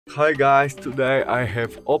Hi guys, today I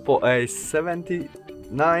have OPPO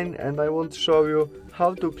A79 and I want to show you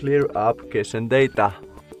how to clear up cache and data.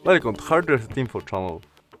 Welcome to Hardware Info channel.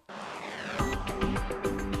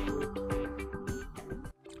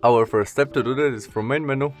 Our first step to do that is from main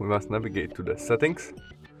menu we must navigate to the settings,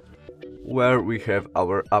 where we have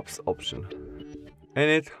our apps option. In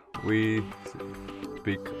it we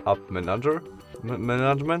pick App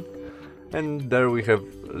Management, and there we have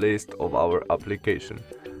list of our application.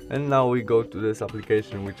 And now we go to this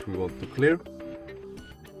application which we want to clear,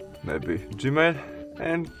 maybe Gmail,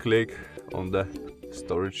 and click on the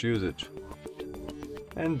storage usage.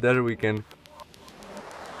 And there we can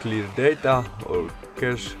clear data or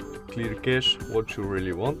clear cache, what you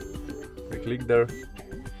really want. We click there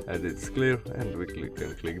and it's clear, and we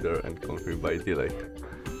click there and confirm by delay.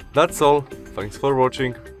 That's all, thanks for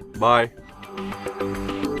watching, bye!